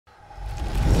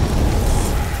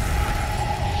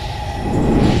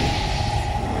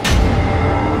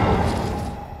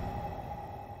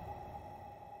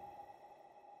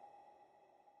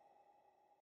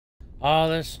All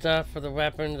this stuff for the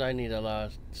weapons, I need a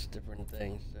lot of different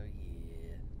things, so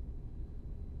yeah.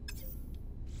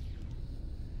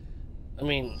 I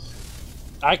mean,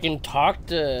 I can talk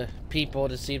to people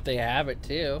to see if they have it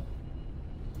too.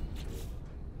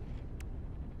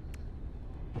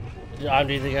 Do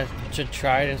you think I should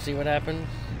try it and see what happens?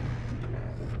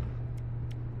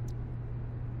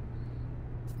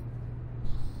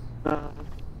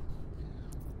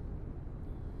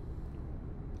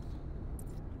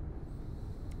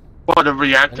 What, the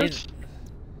reactors?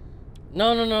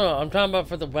 No. I'm talking about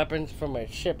for the weapons for my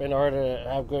ship. In order to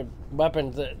have good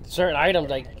weapons, certain items,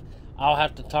 like, I'll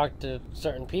have to talk to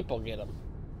certain people to get them.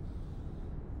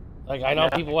 Like, I know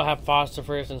people will have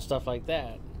phosphorus and stuff like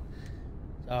that.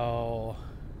 So,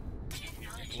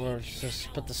 we'll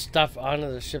just put the stuff onto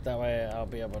the ship. That way I'll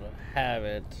be able to have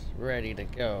it ready to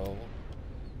go.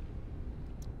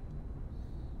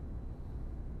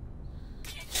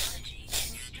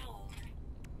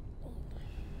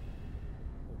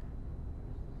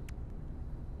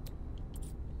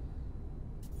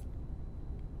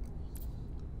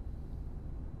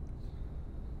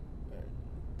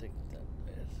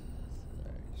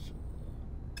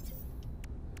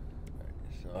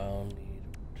 So I'll need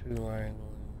 2 wiring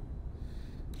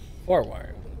looms, 4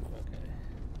 wiring looms, okay.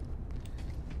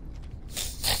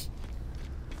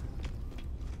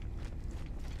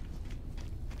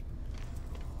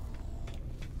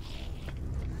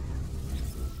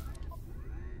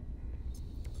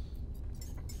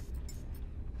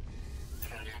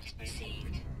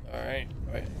 Alright,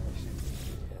 right.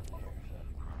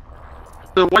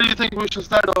 So what do you think we should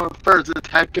start on first?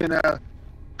 Attacking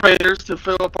freighters to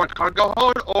fill up our cargo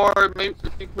hold, or maybe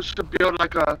you think we should build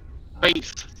like a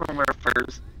base somewhere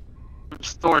first?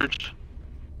 Storage.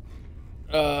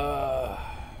 You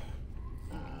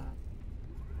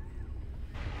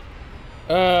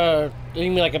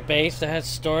mean like a base that has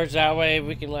storage? That way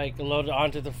we can like load it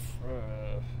onto the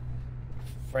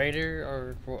freighter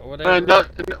or whatever.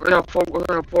 For when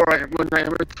the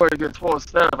inventory gets full of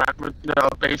stuff, I would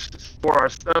a base to store our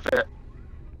stuff at.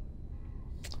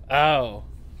 Oh.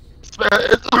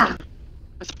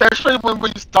 Especially when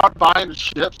we start buying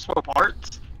ships for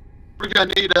parts, we're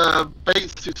gonna need a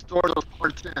base to store those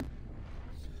parts in.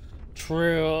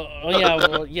 True. Oh yeah.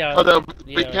 Well, yeah.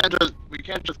 We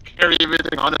can't just carry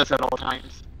everything on us at all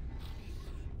times.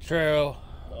 True.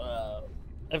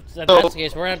 If that's the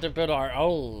case, we're gonna have to build our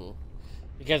own,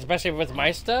 because especially with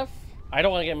my stuff, I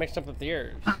don't want to get mixed up with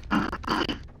yours.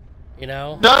 You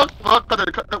know? No, well,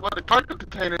 the cargo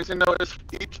containers, it's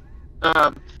each.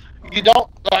 You don't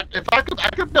like. If I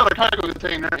could build a cargo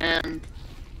container and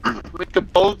we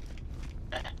could both.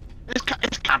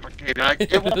 It's complicated. Like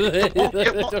it won't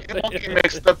get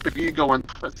mixed up if you go and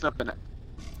put stuff in it.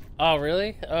 Oh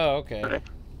really? Oh okay. Okay.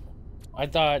 I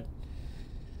thought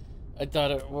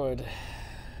it would.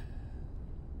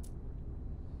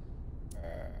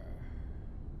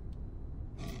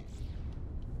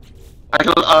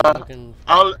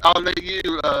 I'll let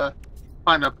you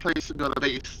find a place to build a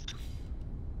base.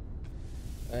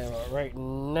 Right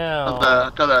now.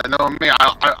 Because I know me,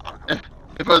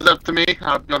 if it was up to me,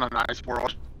 I'd build a nice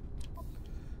world.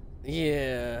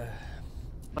 Yeah.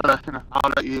 But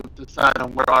I'll let you decide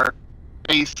on where our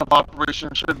base of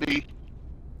operation should be.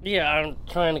 Yeah, I'm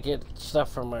trying to get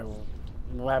stuff from my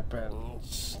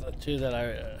weapons. The 2 that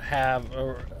I have,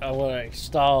 or I want to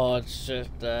install. It's just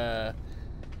Yeah,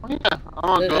 I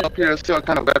want to go up here and see what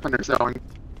kind of weapon they're selling.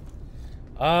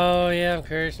 Oh yeah, I'm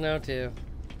curious now too.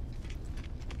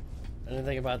 I didn't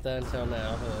think about that until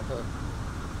now.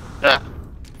 Yeah.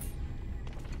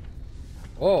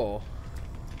 Whoa.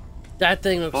 That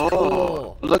thing looks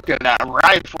cool. Look at that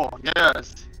rifle,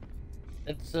 yes.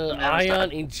 It's an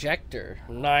ion injector.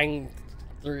 9/3.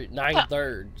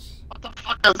 What the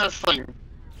fuck is this thing?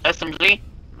 SMG?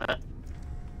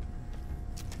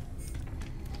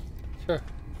 Sure.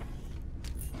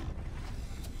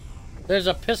 There's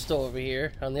a pistol over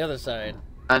here on the other side.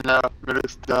 I know, but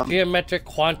it's dumb. Geometric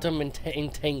quantum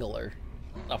entangler.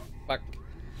 What the fuck?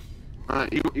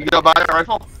 You gonna buy a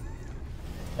rifle?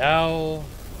 No.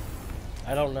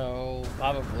 I don't know.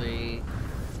 Probably.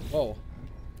 Whoa.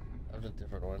 That was a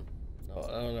different one. No,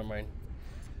 oh, never mind.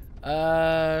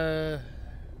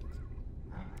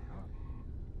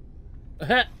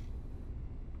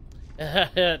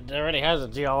 It already has a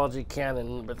geology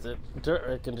cannon, but it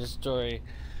can destroy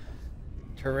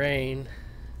terrain.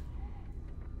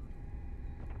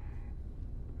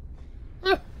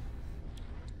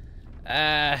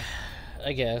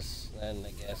 I guess. And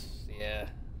I guess, yeah.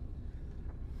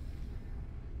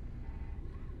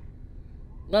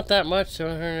 Not that much,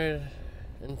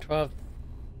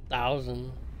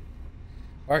 712,000.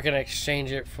 Or I can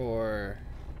exchange it for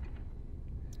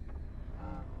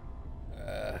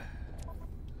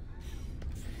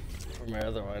my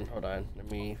other one. Hold on.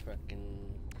 Let me fucking...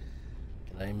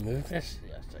 Can I move this?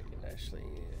 Yes, I can actually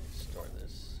store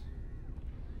this.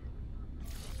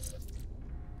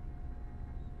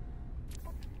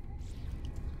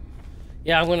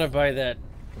 Yeah, I'm gonna buy that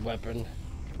weapon.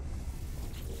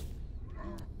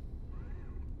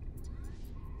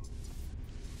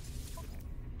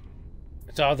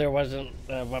 So there wasn't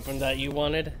a weapon that you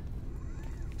wanted?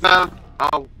 No,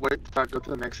 I'll wait till I go to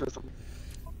the next system.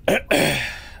 Okay.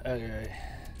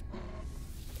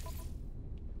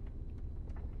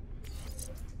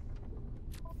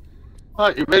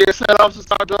 Alright, you ready to set off to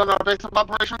start doing our base of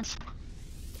operations?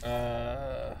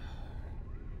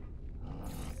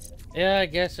 Yeah, I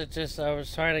guess it's just I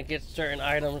was trying to get certain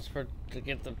items to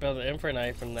get the build an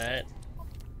Infernite from that.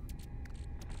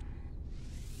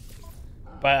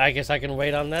 But I guess I can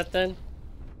wait on that then?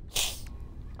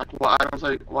 Like, what items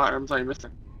are you missing?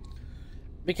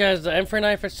 Because the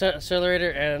Infernite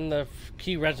Accelerator and the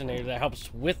Key Resonator that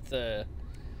helps with the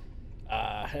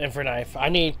Infernite. I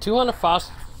need 200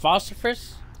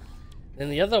 Phosphorus,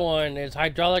 and the other one is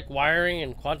Hydraulic Wiring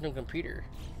and Quantum Computer.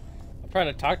 I'm trying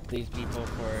to talk to these people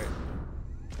for it.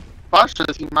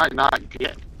 Phosphorus you might not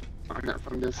get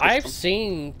from this system. I've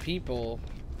seen people...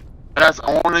 That's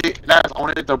only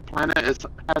the planet has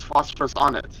phosphorus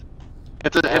on it.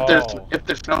 If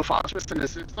there's no phosphorus in the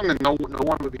system, then no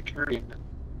one would be carrying it.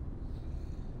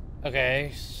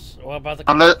 Okay, so what about the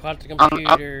quantum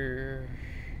computer?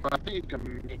 I think you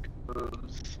can make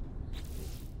those.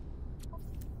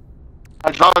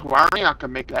 Hydraulic wiring, I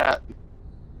can make that.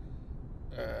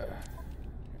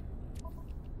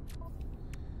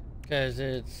 Because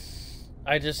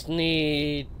I just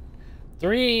need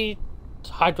 3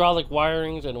 hydraulic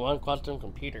wirings and 1 quantum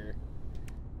computer.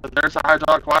 But there's a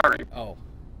hydraulic wiring. Oh,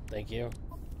 thank you.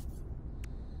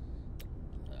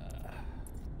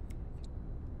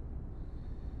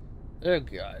 Oh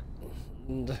god.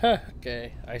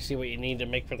 Okay, I see what you need to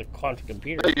make for the quantum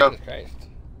computer. There you go. Jesus Christ.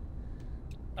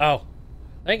 Oh,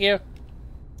 thank you.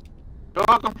 You're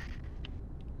welcome.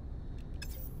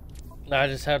 Now I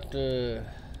just have to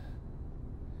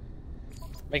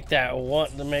make that one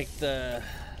to make the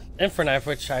Infernite,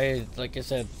 which like I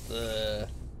said, the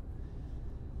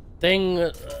thing.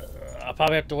 I'll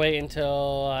probably have to wait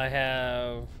until I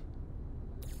have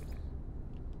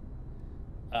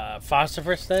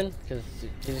phosphorus then, because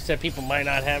you said people might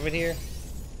not have it here.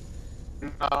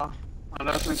 No,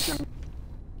 unless we can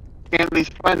scan these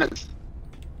planets.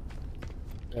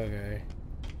 Okay.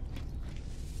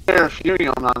 There's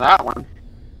Furion on that one.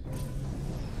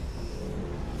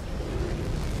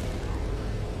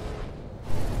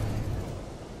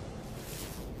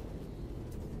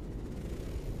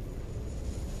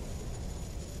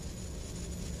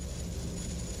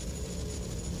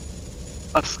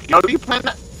 A Skioty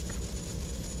planet?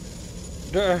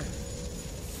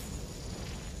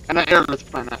 And an airless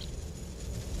planet.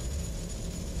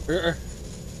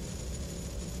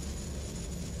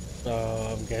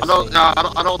 I'm guessing.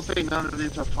 I don't think none of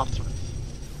these are phosphorus.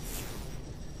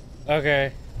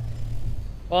 Okay.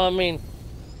 Well, I mean,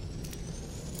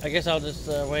 I guess I'll just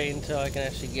wait until I can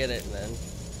actually get it then.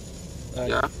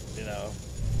 Yeah. You know,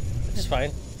 which is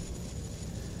fine.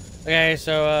 Okay,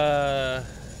 so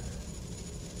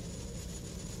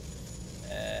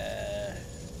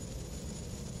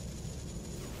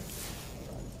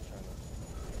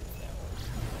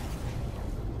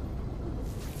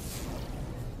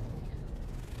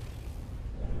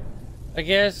I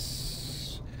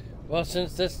guess, well,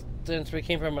 since we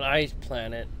came from an ice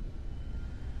planet,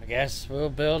 I guess we'll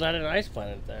build on an ice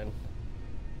planet then.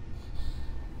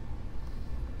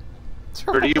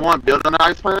 Or do you want to build on an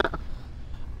ice planet?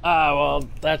 Well,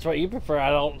 that's what you prefer. I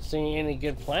don't see any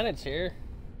good planets here.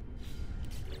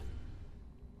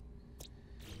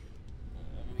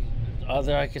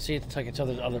 I can see I can tell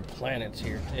there's other planets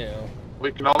here too.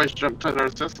 We can always jump to their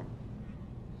system.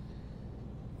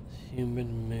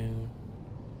 Human moon.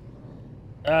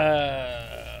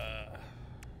 I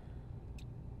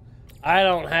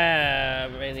don't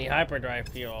have any hyperdrive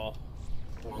fuel.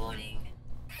 Warning.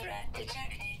 Threat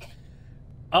detected.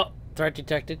 Oh, threat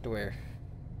detected. Where?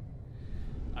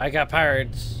 I got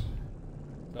pirates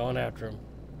going after them.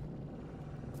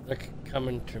 They're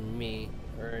coming to me.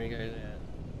 Where are you guys at?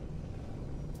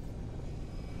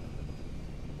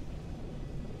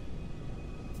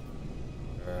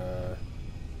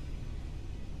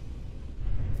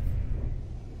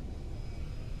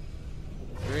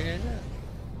 Where are you guys at?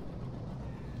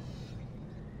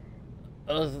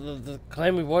 Oh, the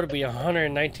claim reward would be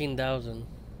 119,000.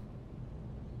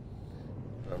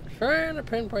 trying to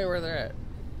pinpoint where they're at.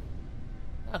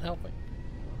 Not helping.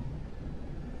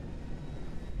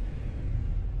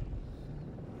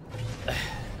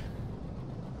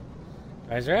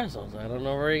 Guys are assholes. I don't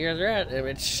know where you guys are at.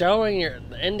 It's showing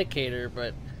the indicator,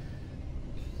 but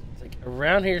it's like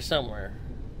around here somewhere.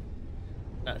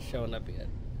 Not showing up yet.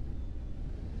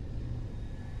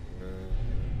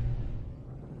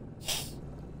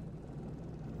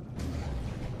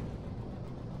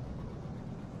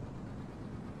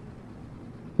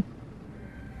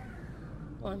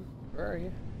 Come on, where are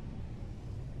you?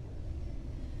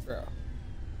 Bro.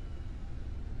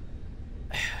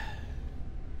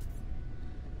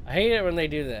 I hate it when they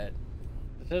do that.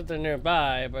 It says they're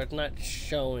nearby, but it's not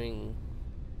showing.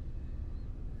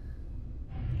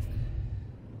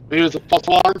 Use a false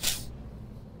alarm.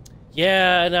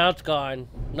 Yeah, now it's gone.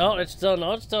 No, it's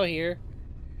still here.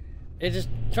 It's just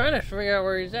trying to figure out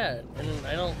where he's at, and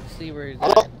I don't see where he's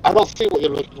at. I don't see what you're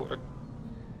looking for.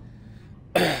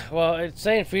 Well, it's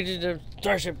saying fugitive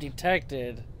starship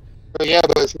detected. Yeah,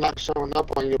 but it's not showing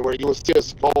up on you where you will see a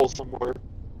skull somewhere.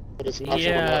 But it's not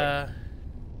showing up. Yeah.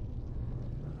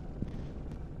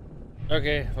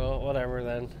 Okay, well, whatever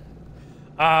then.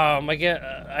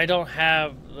 I don't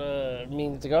have the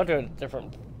means to go to a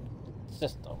different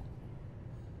system.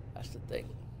 That's the thing.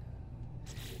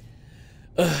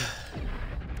 Oh.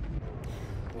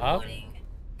 Warning.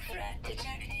 Threat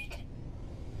detected.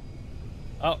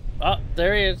 Oh,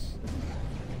 there he is.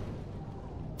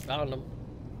 Found him.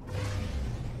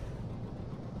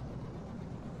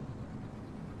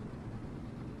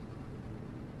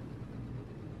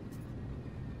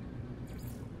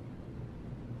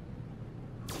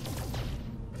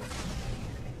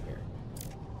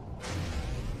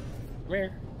 Come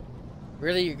here.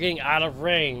 Really, you're getting out of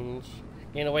range,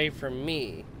 getting away from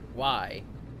me. Why?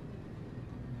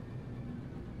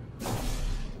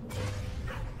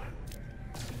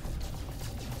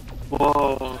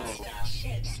 Whoa.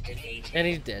 And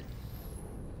he's dead.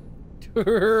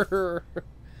 Really,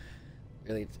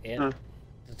 it's it? Huh.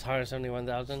 It's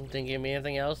 171,000. Didn't give me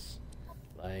anything else?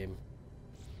 Lame.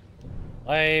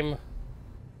 Lame.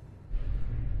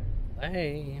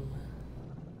 Lame.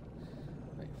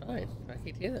 Right, fine. I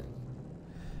can do that.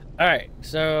 Alright,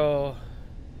 so...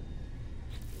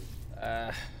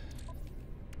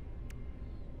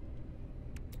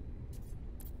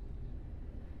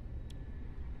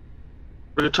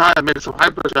 We're trying to make some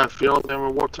hyperdrive field and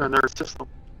we'll warp to another system.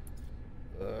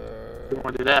 We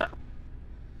want to do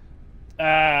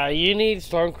that. You need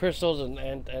storm crystals and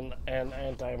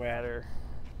antimatter.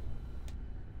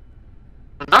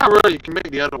 Not really, you can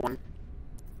make the other one.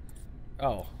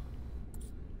 Oh.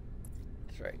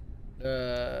 That's right.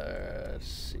 Let's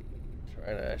see.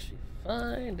 Trying to actually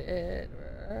find it.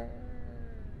 Where are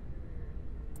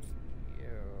you?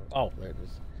 Oh, there it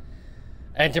is.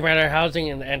 Antimatter housing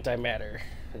and antimatter.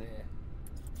 Yeah.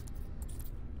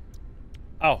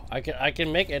 Oh, I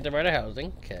can make antimatter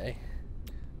housing. Okay.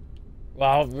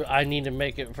 Well, I need to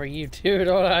make it for you too,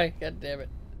 don't I? God damn it.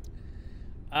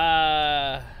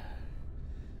 I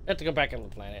have to go back on the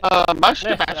planet. My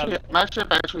ship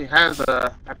actually has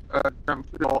a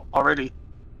field already.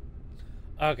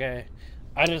 Okay.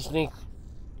 I just need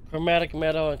chromatic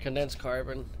metal and condensed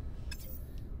carbon.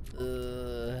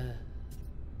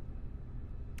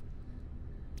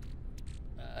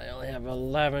 I only have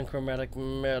 11 chromatic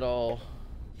metal.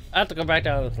 I have to go back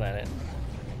down to the planet.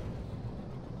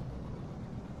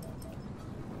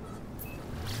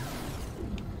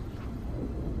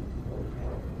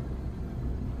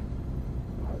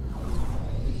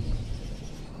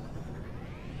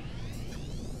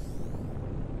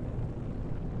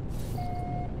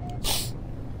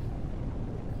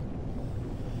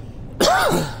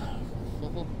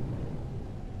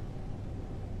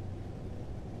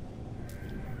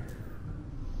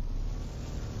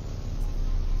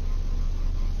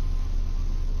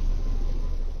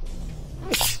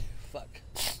 Fuck.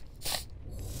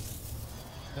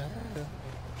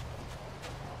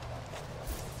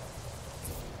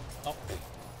 Oh.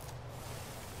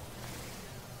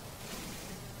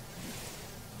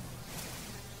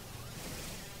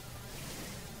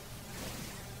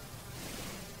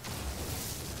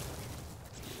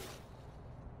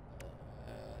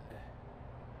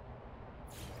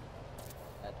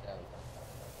 That down.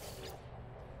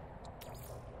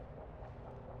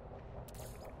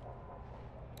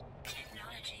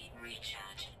 Technology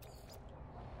recharge.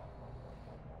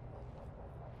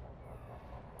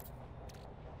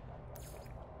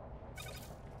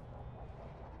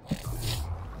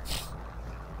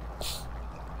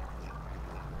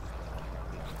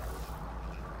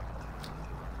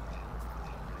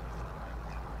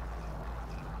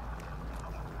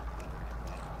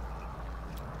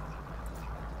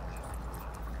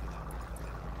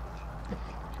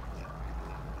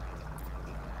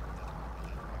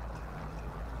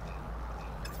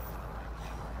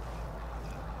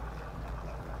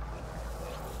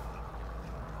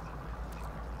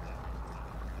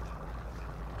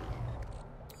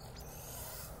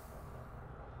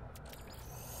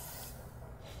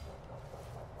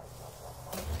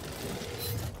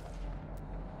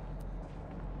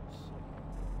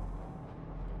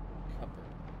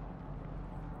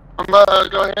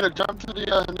 go ahead and jump to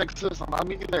the next system. I'll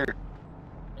meet you there.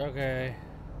 Okay.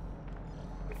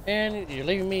 And you're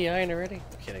leaving me behind already?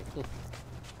 I'm kidding.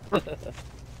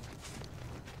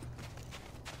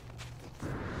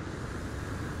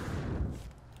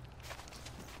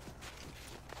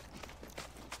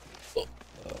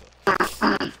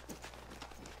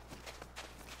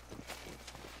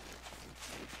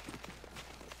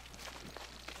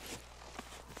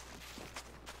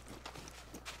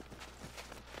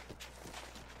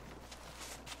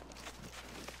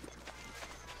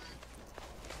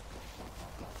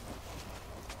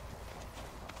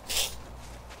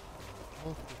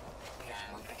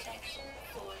 Thermal protection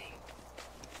falling.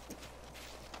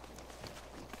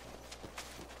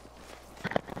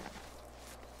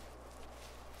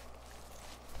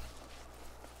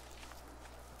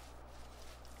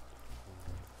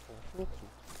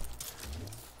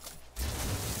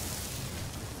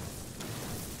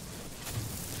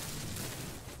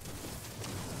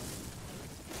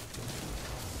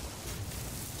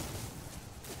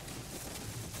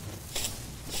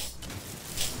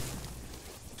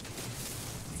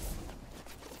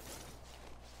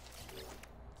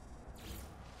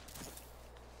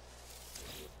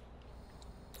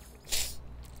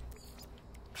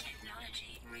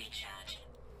 Technology recharge.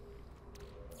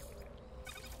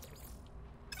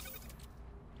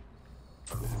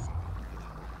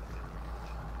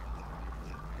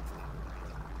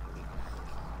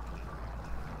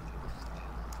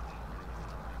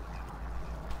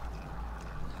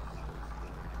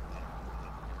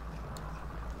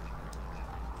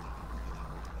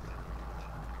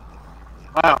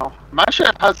 Wow, my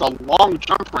ship has a long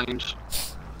jump range.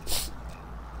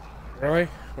 Really?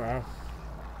 Wow.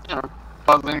 Yeah,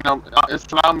 but you know, it's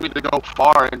allowing me to go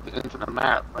far into the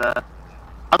map. But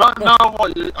I don't know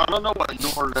what I don't know what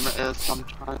your limit is. So I'm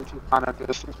trying to find a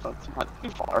distance, but it's not too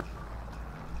far.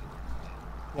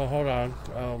 Well, hold on.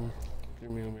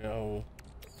 Give me a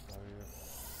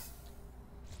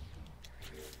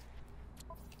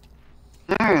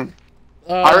Hmm.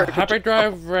 Pirate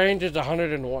hyperdrive range is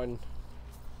 101.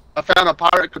 I found a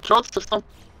pirate control system.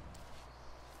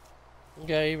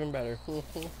 Okay, even better. We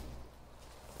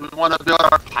want to build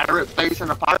our pirate base in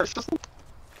a pirate system.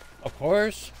 Of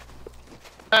course.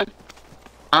 Okay.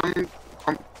 I'm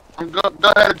go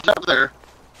ahead and jump there.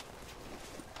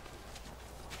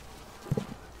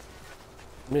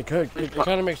 I mean, it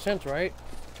kind of makes sense, right?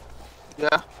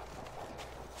 Yeah.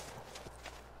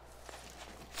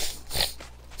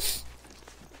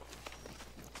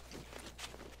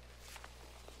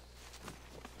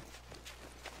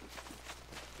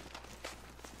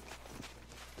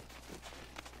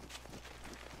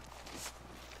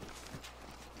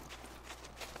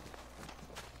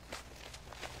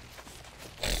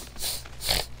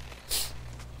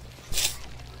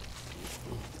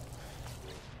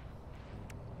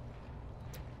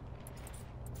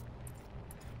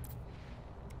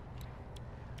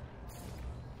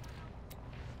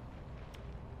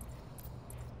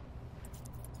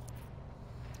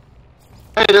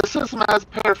 Hey, this system has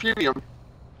parafusium.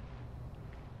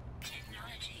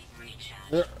 Technology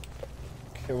recharge.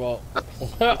 Okay, well.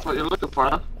 That's what you're looking for,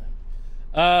 huh?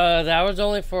 That was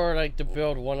only for, like, to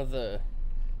build one of the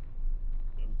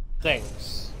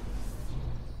things.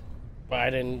 But I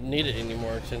didn't need it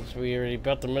anymore since we already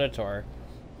built the Minotaur.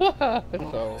 So,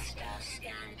 Star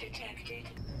scan detected.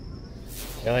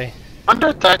 really? Under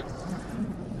attack.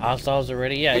 Hostiles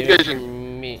already? Yeah, Engaging.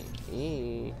 even me.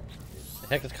 The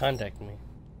heck is contacting me?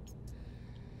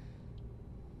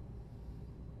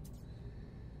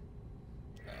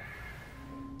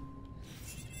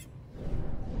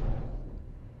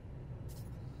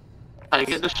 I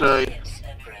get destroyed. It's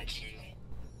approaching.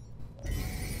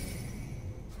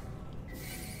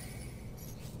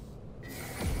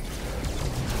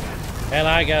 And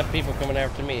I got people coming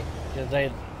after me because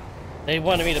they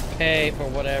wanted me to pay for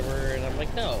whatever, and I'm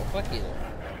like, no, fuck you.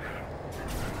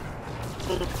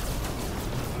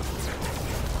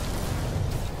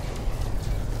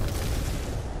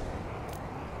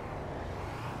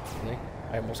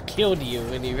 I almost killed you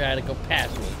when you had to go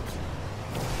past me.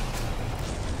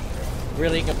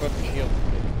 Really, you can put the shield.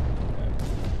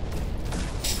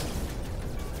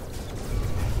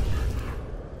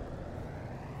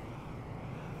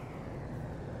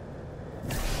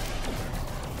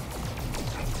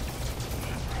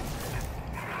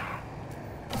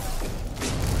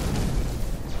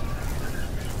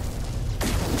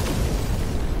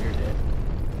 You're dead.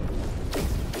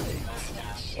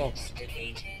 Hostile ships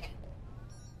defeated.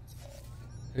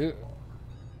 Who?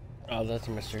 Oh, that's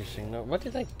a mystery signal. What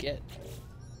did I get?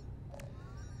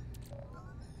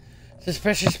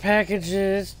 Suspicious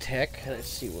packages, tech. Let's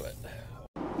see what.